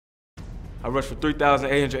I rushed for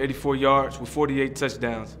 3,884 yards with 48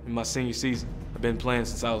 touchdowns in my senior season. I've been playing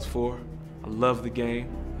since I was 4. I love the game.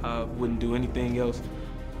 I wouldn't do anything else.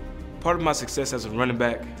 Part of my success as a running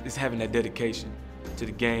back is having that dedication to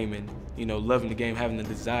the game and, loving the game, having the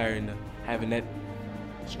desire and having that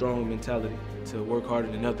strong mentality to work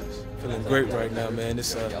harder than others. Feeling great right now, man.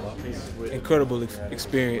 It's an incredible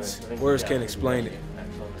experience. Words can't explain it,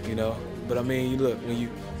 But I mean, look, when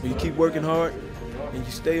you keep working hard and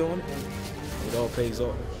you stay on it, it all pays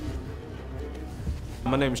off.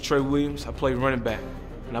 My name is Trey Williams. I play running back,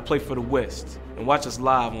 and I play for the West. And watch us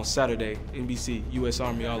live on Saturday, NBC, U.S.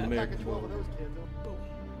 Army All-American.